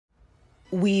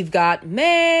We've got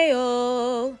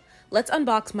mail. Let's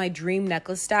unbox my dream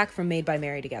necklace stack from Made by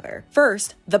Mary together.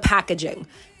 First, the packaging.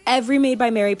 Every Made by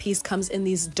Mary piece comes in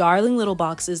these darling little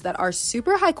boxes that are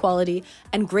super high quality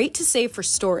and great to save for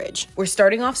storage. We're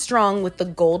starting off strong with the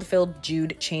gold-filled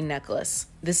jewed chain necklace.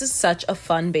 This is such a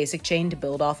fun basic chain to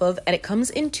build off of, and it comes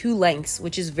in 2 lengths,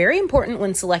 which is very important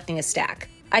when selecting a stack.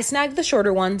 I snagged the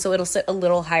shorter one so it'll sit a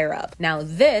little higher up. Now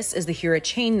this is the Hira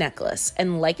chain necklace,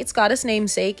 and like its goddess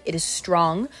namesake, it is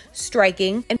strong,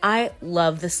 striking, and I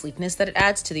love the sleekness that it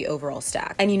adds to the overall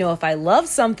stack. And you know, if I love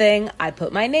something, I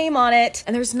put my name on it,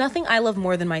 and there's nothing I love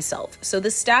more than myself, so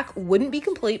this stack wouldn't be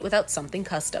complete without something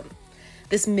custom.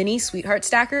 This mini sweetheart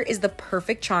stacker is the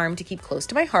perfect charm to keep close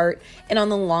to my heart, and on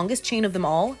the longest chain of them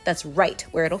all, that's right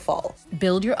where it'll fall.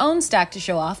 Build your own stack to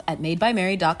show off at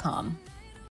madebymary.com.